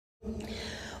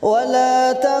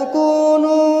ولا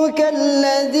تكونوا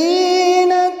كالذين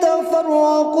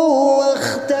تفرقوا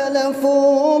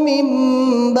واختلفوا من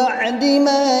بعد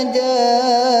ما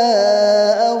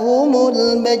جاءهم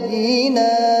البينات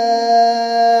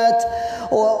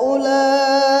وأولئك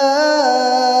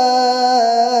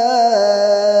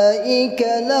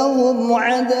لهم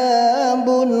عذاب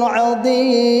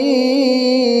عظيم.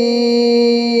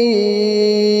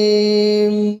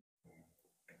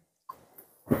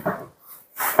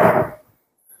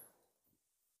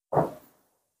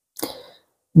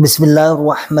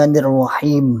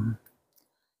 Bismillahirrahmanirrahim.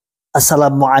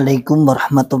 Assalamualaikum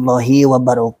warahmatullahi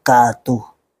wabarakatuh.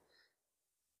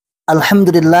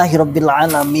 Alhamdulillahirabbil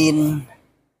alamin.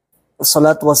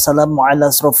 Wassalatu wassalamu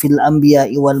ala asrofil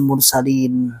anbiya'i wal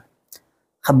mursalin.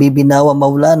 Habibina wa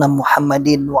maulana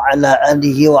Muhammadin wa ala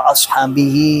alihi wa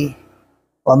ashabihi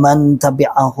wa man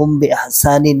tabi'ahum bi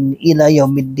ihsanin ila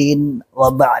yaumiddin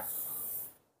wa ba'd.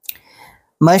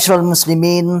 Maasyirol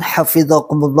muslimin,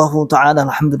 Hafidzokumullohu ta'ala,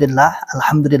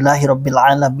 alhamdulillahi rabbil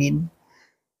alamin.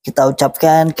 Kita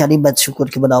ucapkan kalimat syukur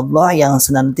kepada Allah yang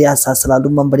senantiasa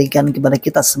selalu memberikan kepada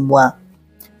kita semua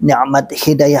nikmat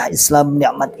hidayah Islam,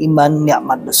 nikmat iman,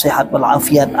 nikmat sehat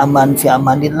walafiat, aman fi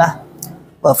amanillah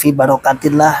wa fi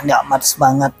barakatillah, nikmat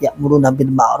semangat ya'muruna bil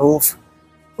ma'ruf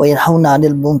wa yanhauna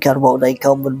 'anil munkar wa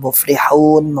ulaika humul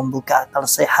muflihun, membuka akal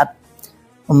sehat,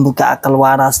 membuka akal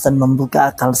waras, dan membuka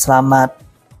akal selamat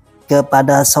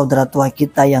kepada saudara tua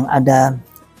kita yang ada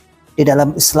di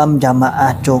dalam Islam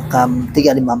Jamaah Jokam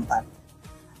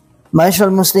 354.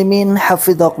 Maasyirol muslimin,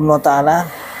 Hafidzokumullohu ta'ala.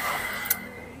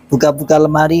 Buka-buka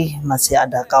lemari, masih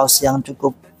ada kaos yang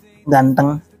cukup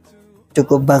ganteng,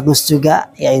 cukup bagus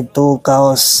juga, yaitu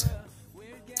kaos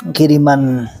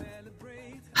kiriman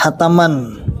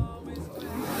hataman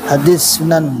hadis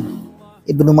Sunan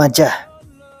Ibnu Majah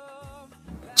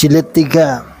jilid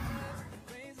 3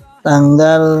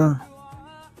 tanggal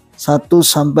 1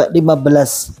 sampai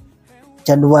 15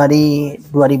 Januari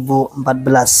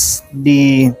 2014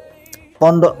 di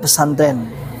Pondok Pesantren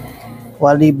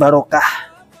Wali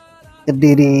Barokah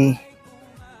Kediri,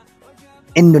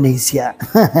 Indonesia.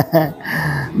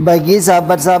 Bagi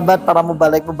sahabat-sahabat para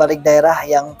mubalik daerah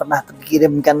yang pernah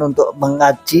terkirimkan untuk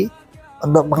mengaji,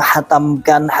 untuk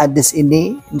menghatamkan hadis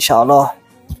ini, insya Allah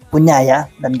punya ya.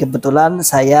 Dan kebetulan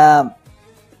saya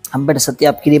hampir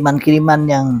setiap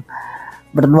kiriman-kiriman yang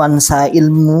bernuansa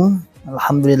ilmu,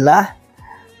 alhamdulillah,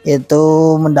 itu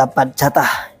mendapat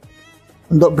jatah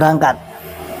untuk berangkat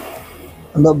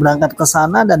ke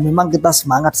sana. Dan memang kita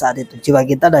semangat saat itu, jiwa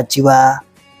kita ada jiwa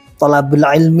thalabul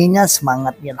ilminya,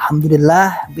 semangat ya,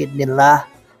 alhamdulillah, biidznillah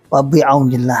wa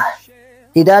bi'aunillah.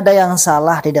 Tidak ada yang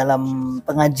salah di dalam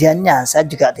pengajiannya. Saya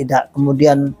juga tidak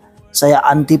kemudian saya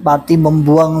antipati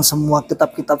membuang semua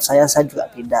kitab-kitab saya juga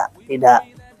tidak.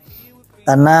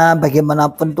 Karena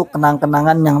bagaimanapun tuh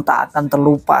kenang-kenangan yang tak akan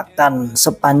terlupakan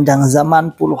sepanjang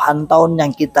zaman, puluhan tahun yang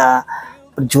kita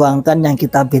perjuangkan, yang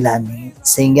kita belani.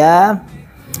 Sehingga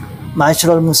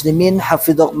Maasyirol muslimin,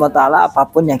 Hafidzokumullohu ta'ala,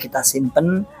 apapun yang kita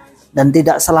simpen dan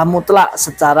tidak salah mutlak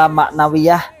secara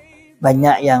maknawiyah,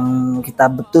 banyak yang kita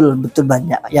betul-betul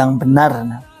banyak yang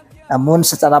benar. Namun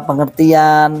secara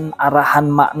pengertian, arahan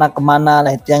makna kemana,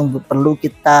 nah itu yang perlu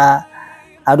kita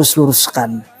harus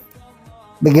luruskan.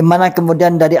 Bagaimana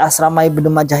kemudian dari asrama Ibnu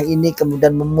Majah ini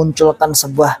kemudian memunculkan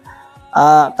sebuah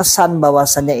kesan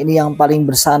bahwasannya ini yang paling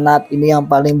bersanad, ini yang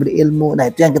paling berilmu. Nah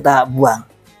itu yang kita buang.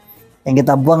 Yang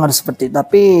kita buang harus seperti itu.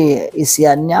 Tapi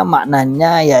isiannya,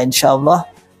 maknanya ya insya Allah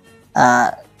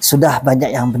sudah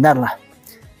banyak yang benar lah.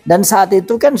 Dan saat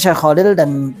itu kan Syekh Khalil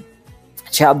dan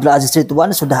Syekh Abdul Aziz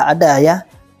Ridwan sudah ada ya.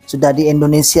 Sudah di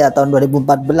Indonesia tahun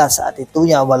 2014 saat itu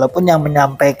ya. Walaupun yang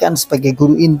menyampaikan sebagai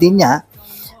guru intinya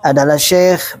adalah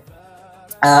Syekh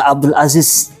Abdul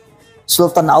Aziz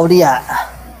Sultan Aulia.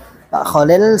 Pak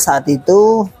Khalil saat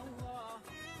itu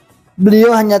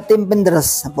beliau hanya tim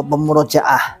penderes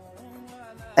pemurojaah.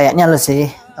 Kayaknya loh sih,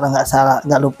 kalau nggak salah,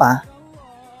 nggak lupa.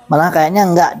 Malah kayaknya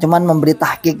nggak, cuman memberi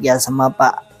tahqiq ya sama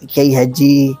Pak Kiai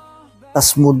Haji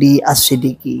Tasmudi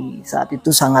As-Siddiqi. Saat itu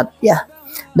sangat ya.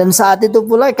 Dan saat itu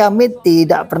pula kami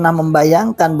tidak pernah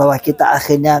membayangkan bahwa kita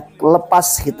akhirnya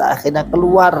lepas, kita akhirnya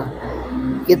keluar,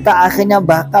 kita akhirnya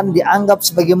bahkan dianggap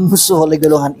sebagai musuh oleh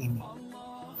golongan ini.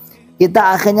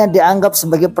 Kita akhirnya dianggap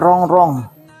sebagai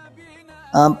perongrong,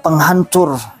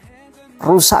 penghancur,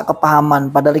 rusak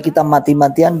kepahaman. Padahal kita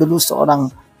mati-matian dulu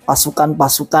seorang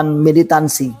pasukan-pasukan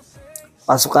militansi,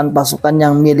 pasukan-pasukan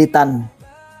yang militan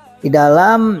di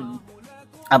dalam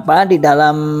di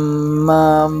dalam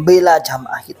membela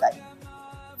jamaah kita ini.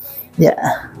 Ya,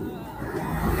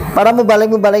 para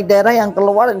mubalik daerah yang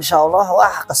keluar insya Allah,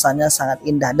 wah kesannya sangat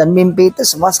indah. Dan mimpi itu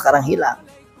semua sekarang hilang.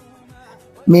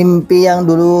 mimpi yang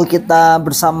dulu kita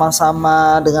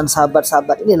bersama-sama dengan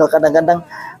sahabat-sahabat ini loh. Kadang-kadang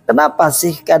kenapa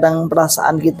sih kadang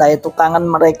perasaan kita itu kangen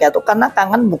mereka itu, karena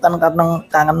kangen bukan karena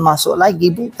kangen masuk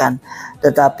lagi, bukan,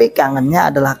 tetapi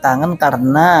kangennya adalah kangen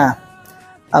karena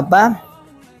apa,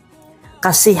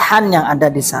 kasihan yang ada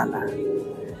di sana.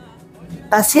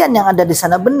 Kasihan yang ada di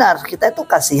sana, benar, kita itu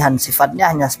kasihan,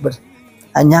 sifatnya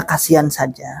hanya kasihan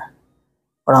saja.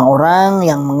 Orang-orang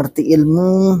yang mengerti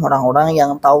ilmu, orang-orang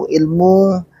yang tahu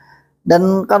ilmu.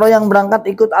 Dan kalau yang berangkat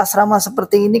ikut asrama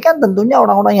seperti ini kan tentunya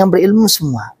orang-orang yang berilmu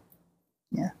semua.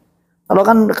 Ya.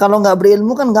 Kalau nggak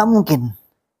berilmu kan nggak mungkin.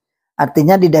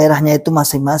 Artinya di daerahnya itu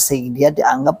masing-masing dia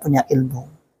dianggap punya ilmu.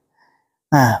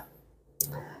 Nah,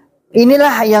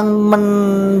 inilah yang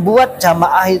membuat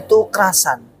jamaah itu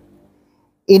kerasan.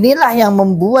 Inilah yang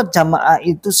membuat jamaah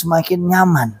itu semakin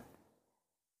nyaman.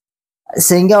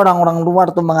 Sehingga orang-orang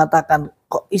luar tuh mengatakan,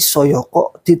 kok iso yo,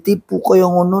 kok ditipu koyo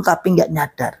ngono tapi nggak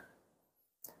nyadar.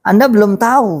 Anda belum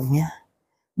tahu ya,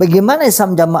 bagaimana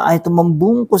Islam jamaah itu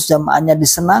membungkus jamaahnya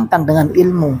disenangkan dengan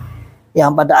ilmu,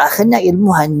 yang pada akhirnya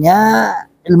ilmu hanya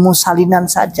ilmu salinan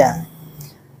saja.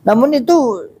 Namun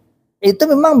itu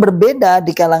memang berbeda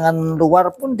di kalangan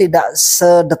luar pun tidak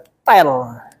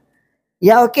sedetail.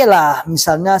 Ya oke lah,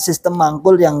 misalnya sistem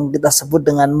mangkul yang kita sebut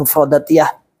dengan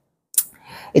mufradatiyah,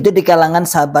 itu di kalangan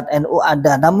sahabat NU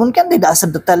ada, namun kan tidak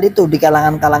sedetail itu di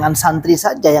kalangan santri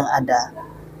saja yang ada.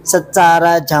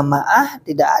 Secara jamaah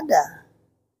tidak ada.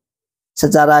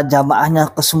 Secara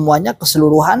jamaahnya kesemuanya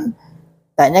keseluruhan,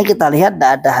 kayaknya kita lihat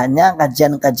tidak ada, hanya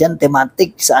kajian-kajian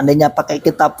tematik. Seandainya pakai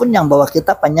kitab pun yang bawa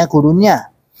kitab hanya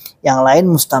gurunya, yang lain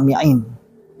mustami'in.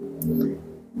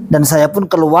 Dan saya pun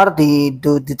keluar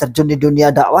diterjun di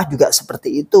dunia dakwah juga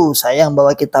seperti itu. Saya yang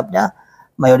bawa kitabnya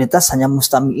mayoritas hanya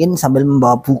mustami'in sambil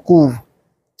membawa buku,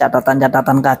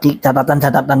 catatan-catatan kaki,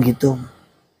 catatan-catatan gitu.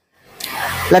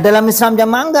 Lah dalam Islam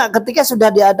jamaah enggak, ketika sudah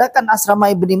diadakan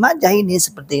asrama Ibni Majah ini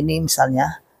seperti ini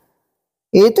misalnya,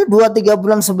 itu 2-3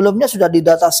 bulan sebelumnya sudah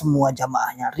didata semua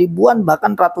jamaahnya, ribuan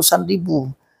bahkan ratusan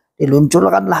ribu.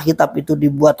 Diluncurkanlah kitab itu,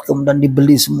 dibuat kemudian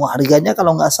dibeli semua. Harganya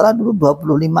kalau nggak salah dulu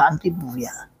 25-an ribu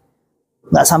ya,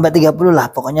 nggak sampai 30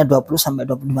 lah, pokoknya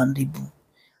 20-25 ribu.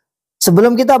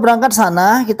 Sebelum kita berangkat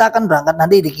sana, kita akan berangkat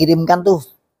nanti dikirimkan tuh.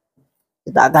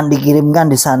 Kita akan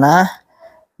dikirimkan di sana.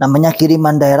 Namanya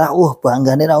kiriman daerah.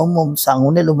 Banggane ra umum,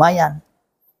 sangune lumayan.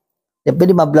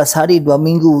 Tapi 15 hari, 2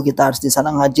 minggu kita harus di sana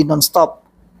ngaji non-stop.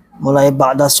 Mulai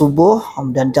ba'da subuh,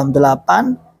 kemudian jam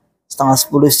 8, setengah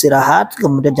 10 istirahat,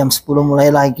 kemudian jam 10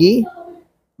 mulai lagi.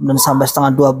 Kemudian sampai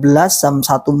setengah 12, jam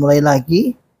 1 mulai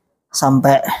lagi.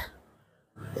 Sampai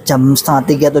jam setengah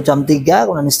 3 atau jam 3,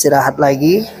 kemudian istirahat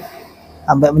lagi.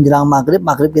 Sampai menjelang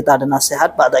maghrib kita ada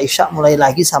nasihat, ba'da isya mulai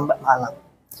lagi sampai malam,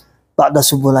 ba'da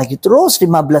subuh lagi, terus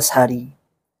 15 hari.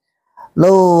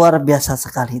 Luar biasa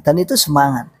sekali, dan itu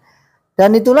semangat.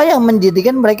 Dan itulah yang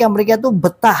menjadikan mereka itu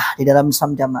betah di dalam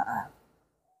Islam jamaah.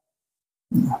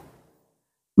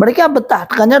 Mereka betah,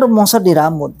 tekannya rumongso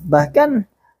diramut. Bahkan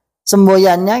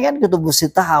semboyannya kan kutubu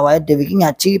sitah, awalnya dewi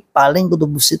ngaji paling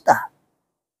kutubu sitah.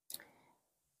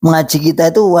 Mengaji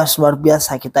kita itu luar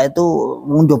biasa, kita itu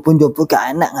menjopo-jopo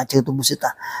gak enak ngaji kutubu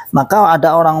sitah. Maka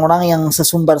ada orang-orang yang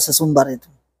sesumbar itu.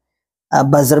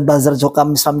 Buzzer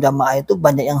jokam Islam jamaah itu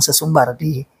banyak yang sesumbar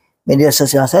di media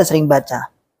sosial, saya sering baca.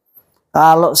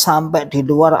 Kalau sampai di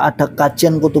luar ada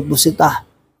kajian kutubu sitah,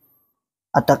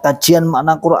 ada kajian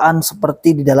makna Quran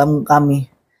seperti di dalam kami,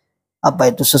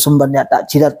 apa itu sesumbarnya, tak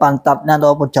jilat pantatnya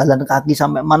atau jalan kaki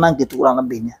sampai mana gitu kurang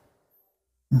lebihnya.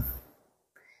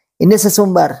 Ini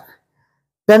sesumbar.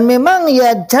 Dan memang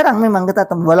ya jarang memang kita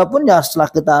temu, walaupun ya setelah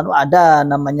kita ada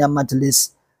namanya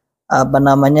majelis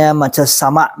majelis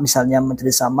sama, misalnya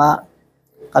majelis sama.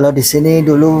 Kalau di sini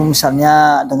dulu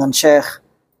misalnya dengan Syekh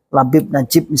Labib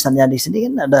Najib, misalnya di sini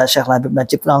kan ada Syekh Labib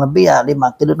Najib kurang lebih ya 5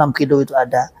 kilo 6 kilo itu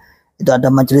ada. Itu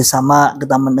ada majelis sama,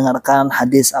 kita mendengarkan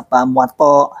hadis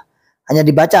muwatta, hanya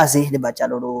dibaca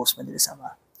lurus majelis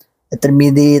sama.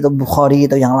 Tirmidzi atau Bukhari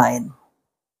atau yang lain.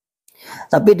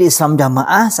 Tapi di Islam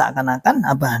jamaah seakan-akan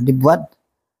dibuat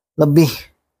lebih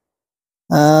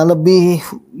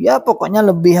ya pokoknya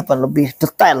lebih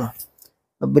detail,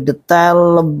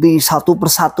 lebih satu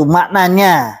persatu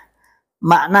maknanya,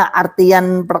 makna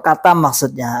artian perkata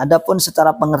maksudnya. Adapun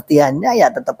secara pengertiannya ya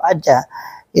tetap aja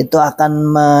itu akan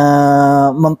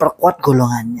memperkuat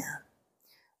golongannya.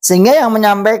 Sehingga yang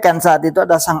menyampaikan saat itu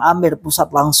ada sang amir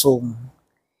pusat langsung.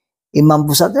 Imam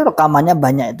pusat itu rekamannya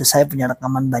banyak, itu saya punya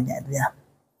rekaman banyak itu ya.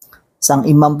 Sang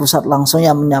imam pusat langsung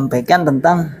yang menyampaikan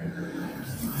tentang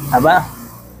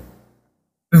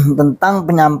tentang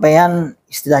penyampaian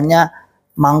istilahnya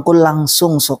mangkul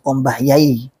langsung soko Mbah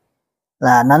Yai.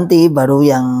 Nah nanti baru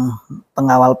yang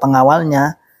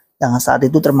pengawal-pengawalnya yang saat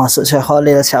itu termasuk Syekh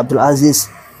Khalil, Syekh Abdul Aziz,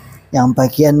 yang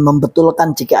bagian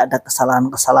membetulkan jika ada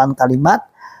kesalahan-kesalahan kalimat,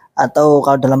 atau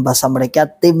kalau dalam bahasa mereka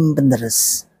tim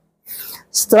penerus.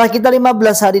 Setelah kita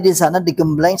 15 hari di sana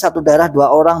digembleng satu daerah 2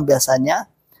 orang biasanya,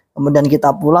 kemudian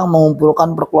kita pulang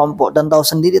mengumpulkan per kelompok. Dan tahu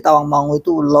sendiri Tawangmangu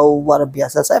itu luar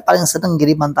biasa. Saya paling senang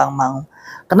kiriman Tawangmangu.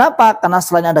 Kenapa? Karena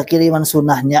selain ada kiriman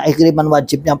sunnahnya, kiriman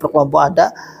wajibnya per kelompok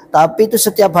ada, tapi itu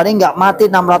setiap hari nggak mati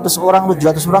 600 orang,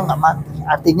 700 orang nggak mati.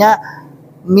 Artinya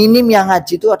minim yang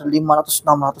ngaji itu ada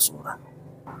 500-600 orang.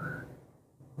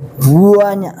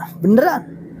 Banyak, beneran.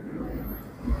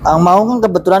 Tawangmangu kan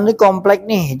kebetulan ini komplek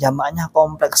nih, jamaahnya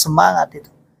komplek, semangat itu.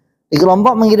 Di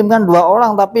kelompok mengirimkan 2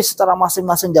 orang, tapi setelah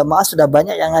masing-masing jamaah sudah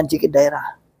banyak yang ngaji ke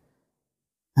daerah.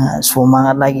 Nah,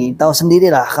 semangat lagi. Tahu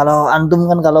sendirilah kalau antum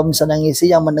kan kalau misalnya ngisi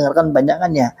yang mendengarkan banyak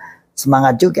kan ya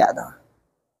semangat juga tuh.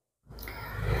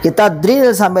 Kita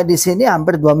drill sampai di sini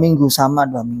hampir 2 minggu, sama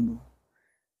 2 minggu.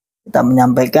 Kita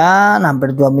menyampaikan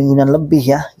hampir 2 mingguan lebih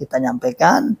ya kita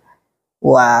nyampaikan.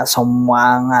 Wah,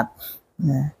 semangat.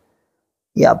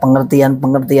 Ya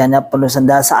pengertiannya penuh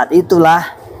senda saat itulah.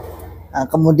 Nah,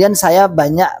 kemudian saya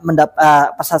banyak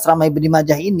pas asrama Ibnu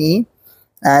Majah ini.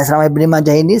 Nah, asrama Ibnu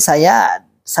Majah ini saya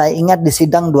ingat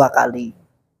disidang 2 kali.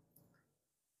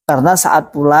 Karena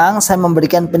saat pulang saya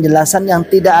memberikan penjelasan yang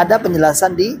tidak ada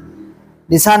penjelasan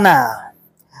di sana.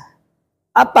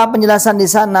 Apa penjelasan di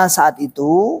sana saat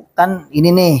itu? Kan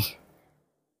ini nih.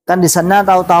 Kan di sana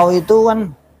tahu-tahu itu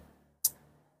kan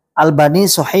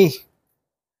Albani Sahih.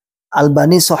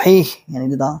 Albani Sahih, yang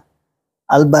itu tahu.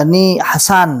 Albani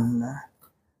Hasan,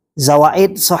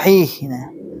 Zawaid Sahih.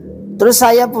 Terus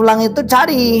saya pulang itu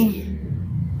cari.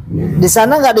 Di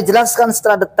sana nggak dijelaskan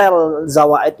secara detail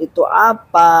Zawaid itu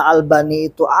apa,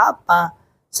 Albani itu apa.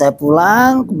 Saya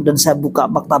pulang, kemudian saya buka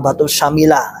Maktabatus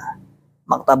Syamilah.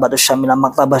 Maktabah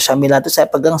Syamilah itu saya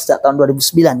pegang sejak tahun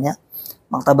 2009 ya.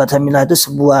 Maktabah Syamilah itu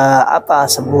sebuah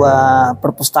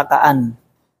perpustakaan.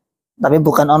 Tapi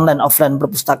bukan online, offline,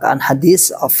 perpustakaan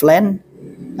hadis offline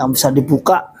yang bisa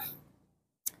dibuka.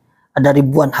 Ada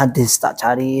ribuan hadis, tak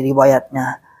cari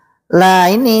riwayatnya. Lah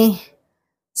ini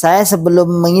saya sebelum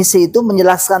mengisi itu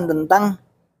menjelaskan tentang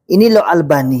ini loh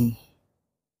Albani.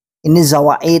 Ini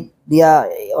Zawaid, dia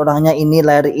orangnya ini,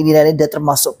 lahir ini, dia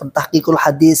termasuk pentahqiqul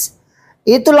hadis.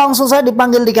 Itu langsung saya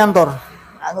dipanggil di kantor.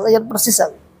 Aku lihat persis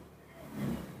aku.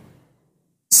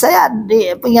 Saya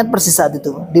ingat persis saat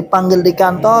itu dipanggil di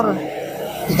kantor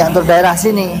daerah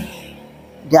sini,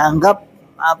 dianggap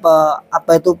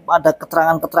apa itu ada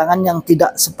keterangan-keterangan yang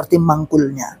tidak seperti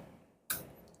mangkulnya.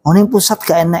 Oh ini pusat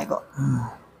gak enak kok.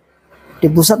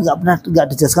 Di pusat gak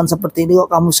dijelaskan seperti ini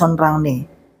kok, kamu sonrang nih.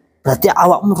 Berarti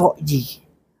awakmu roji.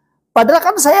 Padahal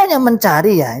kan saya hanya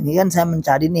mencari ya, ini kan saya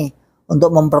mencari nih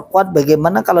untuk memperkuat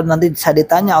bagaimana kalau nanti saya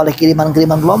ditanya oleh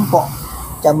kiriman-kiriman kelompok,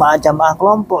 jamaah-jamaah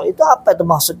kelompok itu apa itu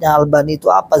maksudnya, Albani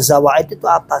itu apa, Zawaid itu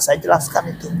apa, saya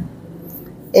jelaskan itu.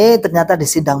 Ternyata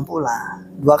disidang pula.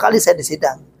 2 kali saya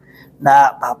disidang.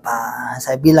 Nah apa-apa,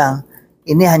 saya bilang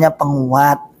ini hanya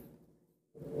penguat.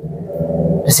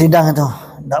 Disidang itu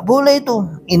nggak boleh itu.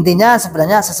 Intinya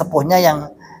sebenarnya sesepuhnya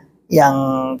yang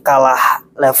kalah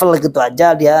level gitu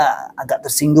aja, dia agak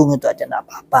tersinggung itu aja, nggak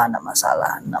apa-apa,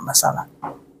 nggak masalah.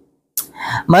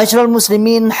 Maasyirol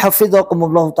Muslimin,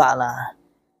 Hafidzokumullohu taala.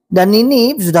 Dan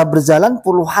ini sudah berjalan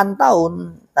puluhan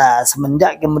tahun. Nah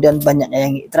semenjak kemudian banyaknya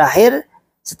yang terakhir,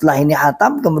 setelah ini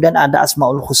hatam, kemudian ada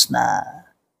Asmaul Husna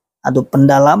atau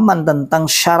pendalaman tentang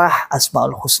syarah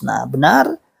Asmaul Husna.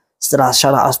 Benar, setelah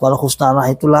syarah Asmaul Husna lah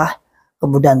itulah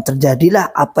kemudian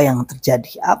terjadilah apa yang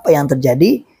terjadi. Apa yang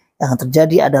terjadi? Yang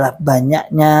terjadi adalah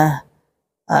banyaknya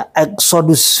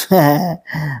eksodus,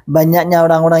 banyaknya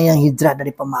orang-orang yang hijrah dari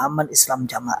pemahaman Islam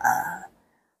jamaah.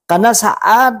 Karena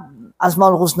saat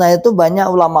Asmaul Husna itu banyak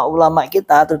ulama-ulama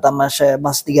kita, terutama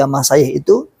Mas 3 Mas saya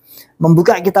itu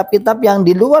membuka kitab-kitab yang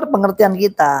di luar pengertian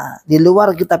kita, di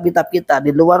luar kitab-kitab kita,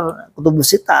 di luar kutubus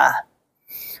sitah.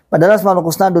 Padahal Asmaul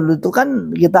Husna dulu itu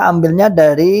kan kita ambilnya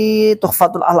dari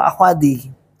Tuhfatul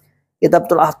Al-Ahwadi. Kitab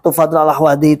Tuhfatul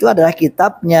Al-Ahwadi itu adalah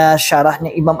kitabnya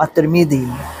syarahnya Imam At-Tirmidzi.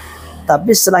 Tapi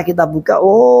setelah kita buka,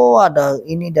 oh ada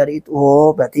ini dari itu,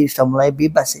 oh berarti sudah mulai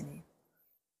bebas ini.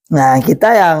 Nah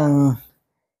kita yang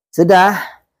sudah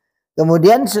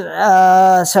kemudian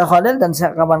Syekh Khalil dan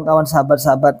kawan-kawan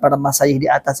sahabat-sahabat para masyayikh di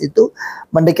atas itu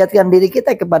mendekatkan diri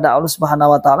kita kepada Allah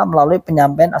Subhanahu wa taala melalui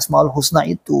penyampaian Asmaul Husna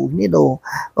itu. Ini loh,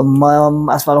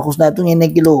 Asmaul Husna itu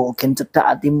ngene iki lho, gen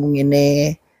cedak atimu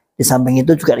ngene. Di samping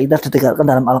itu juga kita didekatkan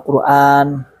dalam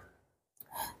Al-Qur'an.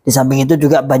 Di samping itu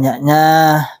juga banyaknya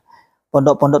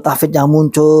pondok-pondok tahfidz yang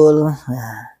muncul.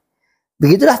 Nah,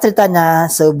 Begitulah ceritanya,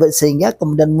 sehingga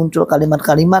kemudian muncul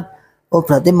kalimat-kalimat, oh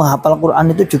berarti menghafal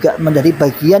Quran itu juga menjadi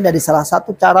bagian dari salah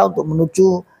satu cara untuk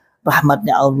menuju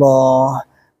rahmatnya Allah.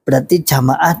 Berarti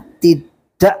jamaah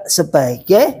tidak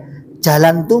sebagai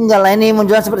jalan tunggal. Ini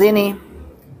muncul seperti ini.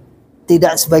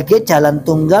 Tidak sebagai jalan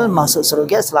tunggal masuk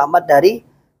surga selamat dari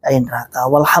neraka.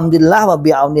 Walhamdulillah wa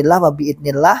bi'aunillah wa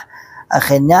bi'idnillah.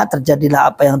 Akhirnya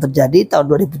terjadilah apa yang terjadi tahun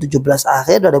 2017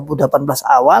 akhir, 2018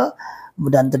 awal.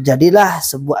 Kemudian terjadilah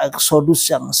sebuah eksodus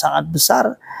yang sangat besar,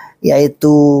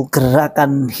 yaitu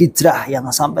gerakan hijrah yang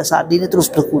sampai saat ini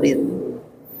terus bergulir.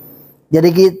 Jadi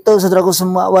gitu saudaraku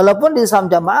semua. Walaupun di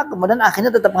Islam Jamaah kemudian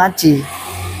akhirnya tetap ngaji.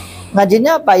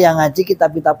 Ngajinya apa? Yang ngaji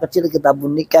kitab-kitab kecil, kitab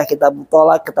nikah, kitab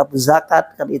tolak, kitab zakat,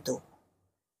 kan itu.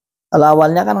 Kalau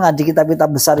awalnya kan ngaji kitab-kitab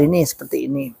besar ini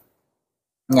seperti ini.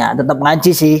 Ya tetap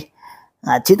ngaji sih.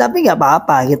 Ngaji tapi nggak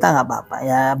apa-apa, kita nggak apa-apa.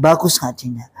 Ya bagus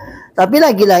ngajinya. Tapi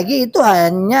lagi-lagi itu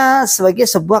hanya sebagai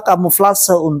sebuah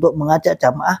kamuflase untuk mengajak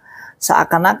jamaah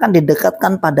seakan-akan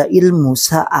didekatkan pada ilmu,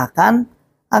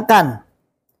 seakan-akan.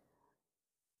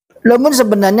 Namun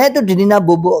sebenarnya itu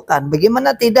dinabobokkan.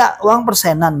 Bagaimana tidak? Uang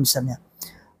persenan misalnya.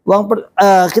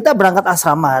 Kita berangkat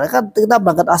asrama. Kita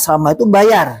berangkat asrama itu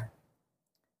bayar.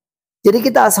 Jadi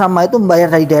kita asrama itu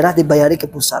membayar dari daerah, dibayari ke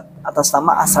pusat atas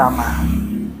nama asrama.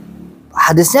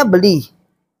 Hadisnya beli.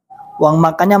 Uang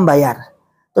makannya bayar.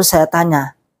 Terus saya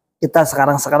tanya. Kita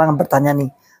sekarang bertanya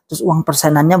nih. Terus uang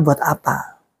persenannya buat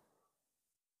apa?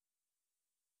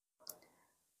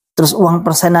 Terus uang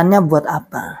persenannya buat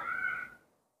apa?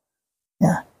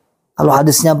 Ya, kalau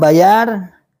hadisnya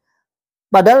bayar,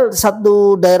 padahal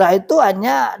satu daerah itu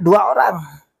hanya 2 orang.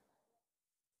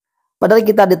 Padahal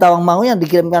kita di Tawangmangu yang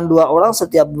dikirimkan 2 orang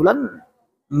setiap bulan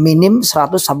minim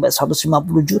 100 sampai 150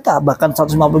 juta, bahkan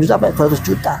 150 juta sampai 200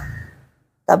 juta.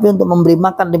 Tapi untuk memberi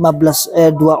makan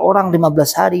 2 orang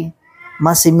 15 hari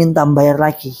masih minta bayar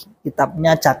lagi.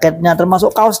 Kitabnya, jaketnya,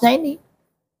 termasuk kaosnya ini.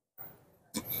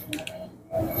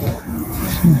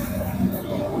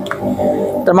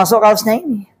 Termasuk kaosnya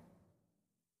ini.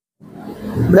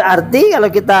 Berarti kalau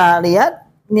kita lihat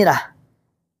inilah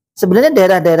sebenarnya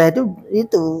daerah-daerah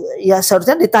itu ya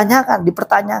seharusnya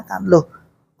dipertanyakan loh,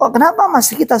 kok kenapa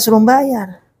masih kita suruh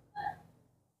bayar?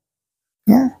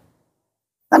 Ya,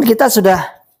 kan kita sudah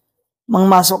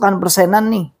memasukkan persenan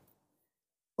nih,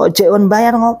 kok jeon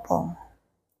bayar ngopo?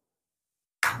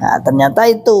 Nah ternyata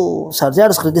itu seharusnya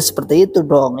harus kritis seperti itu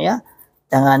dong ya.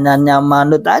 Jangan hanya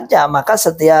manut aja, maka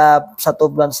setiap 1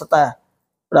 bulan setelah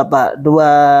berapa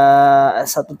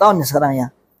 1 tahun ya sekarang ya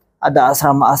ada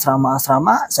asrama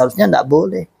seharusnya nggak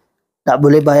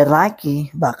boleh bayar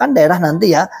lagi. Bahkan daerah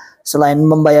nanti ya selain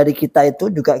membayari kita itu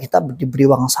juga kita diberi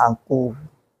uang saku.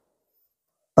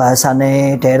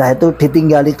 Bahasanya daerah itu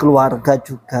ditinggali keluarga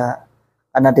juga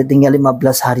karena ditinggal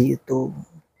 15 hari itu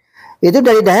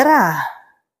dari daerah.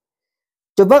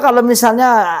 Coba kalau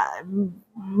misalnya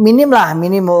minim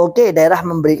oke, daerah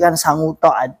memberikan sangu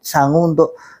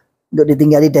untuk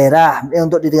ditinggali daerah,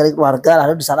 untuk ditinggali keluarga,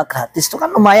 lalu di sana gratis, itu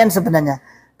kan lumayan sebenarnya.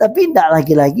 Tapi tidak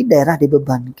lagi daerah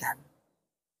dibebankan.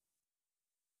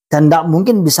 Dan tidak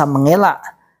mungkin bisa mengelak.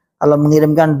 Kalau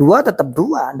mengirimkan 2 tetap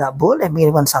 2, tidak boleh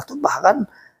mengirimkan 1. Bahkan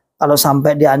kalau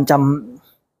sampai diancam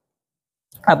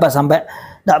sampai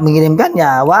tidak mengirimkan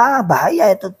ya wah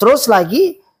bahaya itu. Terus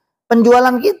lagi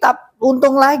penjualan kitab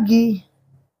untung lagi.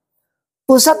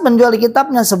 Pusat menjual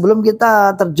kitabnya sebelum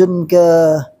kita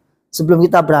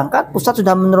berangkat, pusat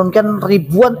sudah menurunkan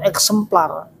ribuan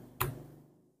eksemplar.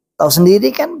 Tahu sendiri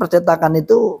kan percetakan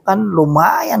itu kan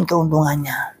lumayan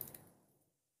keuntungannya.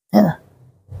 Ya.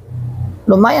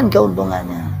 Lumayan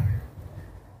keuntungannya.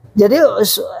 Jadi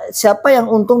siapa yang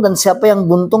untung dan siapa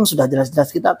yang buntung sudah jelas-jelas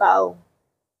kita tahu.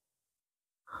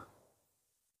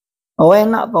 Oh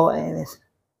enak pokoknya.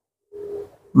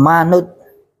 Manut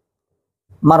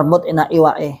marmut ina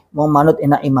iwae, mau manut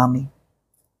ina imami.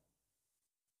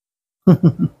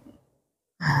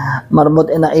 Marmut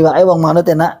ina iwae, wong manut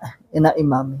ina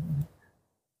imami.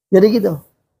 Jadi gitu.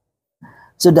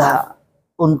 Sudah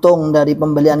untung dari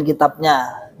pembelian kitabnya,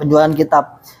 penjualan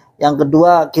kitab. Yang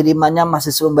kedua kirimannya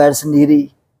masih suruh bayar sendiri.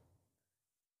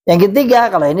 Yang ketiga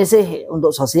kalau ini sih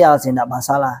untuk sosial sih tidak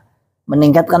masalah.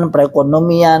 Meningkatkan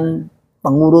perekonomian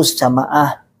pengurus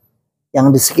jamaah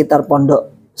yang di sekitar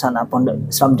pondok sana, pondok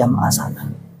Islam Jamaah sana.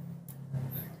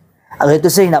 Kalau itu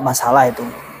sih tidak masalah itu.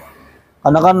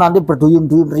 Karena kan nanti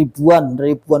berduyun-duyun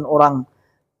ribuan orang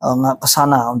ke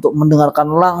sana untuk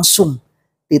mendengarkan langsung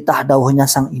titah dawuhnya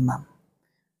sang imam.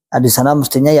 Nah, di sana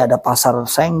mestinya ya ada pasar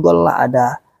senggol lah,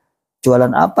 ada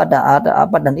jualan apa, ada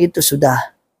apa, dan itu sudah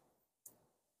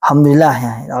alhamdulillah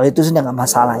ya. Kalau itu sih nggak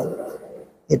masalah.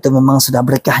 Itu memang sudah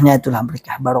berkahnya, itulah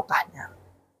berkah barokahnya.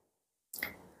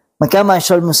 Maka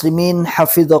Maasyirol Muslimin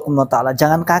Hafidzokumullohu,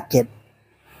 jangan kaget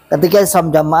ketika Islam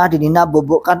Jamaah didina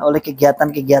bobokkan oleh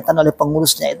kegiatan-kegiatan oleh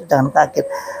pengurusnya, itu jangan kaget.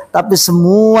 Tapi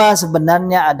semua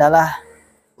sebenarnya adalah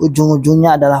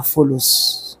ujung-ujungnya adalah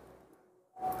fulus.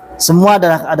 Semua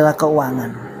adalah keuangan.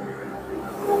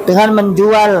 Dengan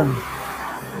menjual,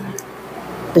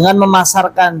 dengan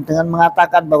memasarkan, dengan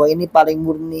mengatakan bahwa ini paling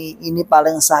murni, ini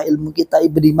paling sah ilmu kita,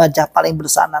 Ibnu Majah paling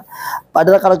bersanad.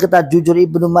 Padahal kalau kita jujur,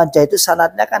 Ibnu Majah itu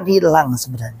sanadnya kan hilang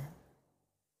sebenarnya.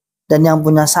 Dan yang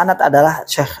punya sanad adalah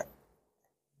Syekh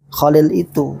Khalil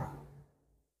itu.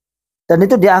 Dan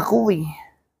itu diakui.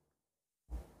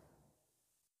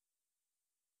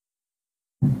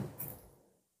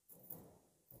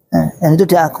 Yang itu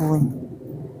diakui.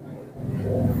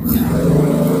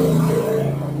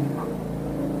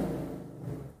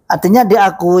 Artinya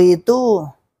diakui itu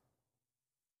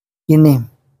gini,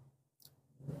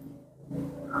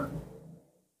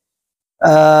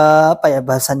 apa ya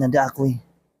bahasanya diakui?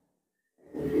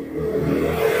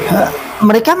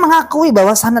 Mereka mengakui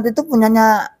bahwa sanad itu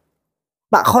punyanya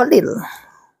Pak Khalil.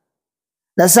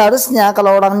 Dan seharusnya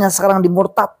kalau orangnya sekarang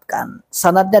dimurtadkan,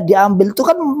 sanadnya diambil, itu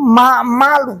kan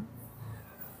malu.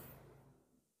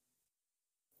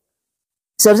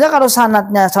 Seharusnya kalau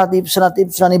sanadnya sanad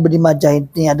Ibnu Majah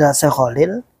ini adalah Syekh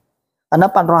Khalil, karena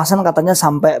Pak Nur Hasan katanya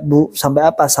sampai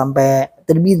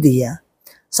Tirmidzi ya,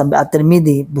 sampai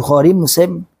At-Tirmidzi, Bukhari,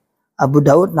 Muslim, Abu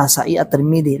Daud, Nasai,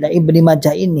 At-Tirmidzi. Nah, Ibnu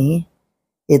Majah ini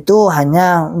itu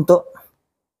hanya untuk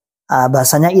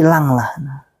bahasanya hilang lah.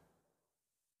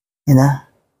 Ya.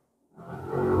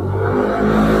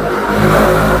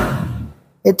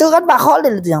 Itu kan Pak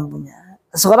Khalil itu yang punya.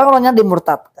 Sekarang orangnya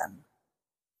dimurtadkan.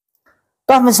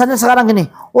 Toh misalnya sekarang gini,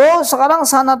 oh sekarang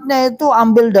sanadnya itu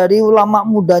ambil dari ulama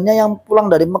mudanya yang pulang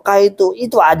dari Mekah itu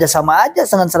aja, sama aja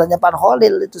dengan sanadnya Pak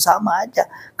Khalil, itu sama aja.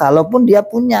 Kalaupun dia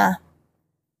punya,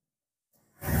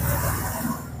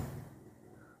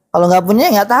 kalau nggak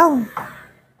punya nggak tahu,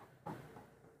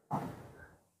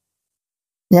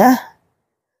 ya.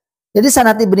 Jadi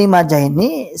sanad Ibnu Majah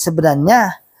ini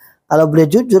sebenarnya kalau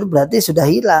boleh jujur berarti sudah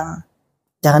hilang,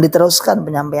 jangan diteruskan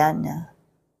penyampaiannya,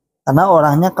 karena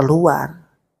orangnya keluar.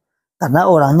 Karena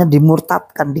orangnya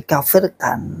dimurtadkan,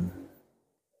 dikafirkan.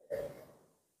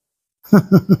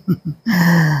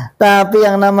 Tapi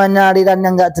yang namanya aliran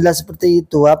yang nggak jelas seperti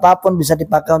itu, apapun bisa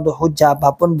dipakai untuk hujah,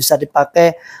 apapun bisa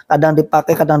dipakai, kadang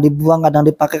dibuang, kadang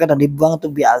dipakai, kadang dibuang, itu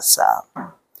biasa.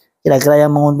 Kira-kira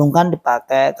yang menguntungkan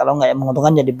dipakai, kalau nggak yang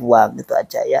menguntungkan jadi dibuang, gitu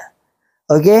aja ya.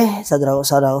 Oke,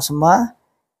 saudara-saudara semua,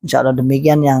 insya Allah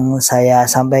demikian yang saya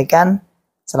sampaikan.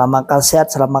 Salam akal sehat,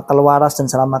 salam akal waras, dan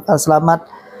salam akal selamat.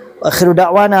 Akhiru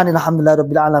da'wana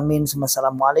alhamdulillahirabbil alamin.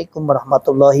 Wassalamualaikum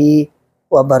warahmatullahi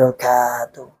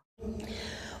wabarakatuh.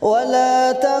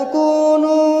 ولا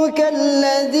تكونوا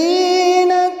كالذين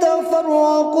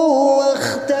تفرقوا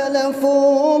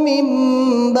واختلفوا من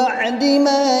بعد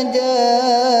ما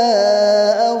جاءهم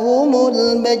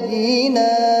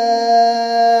البينات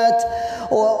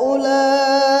وأولئك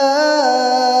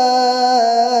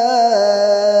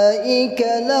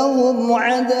لهم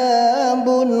عذاب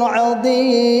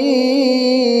عظيم.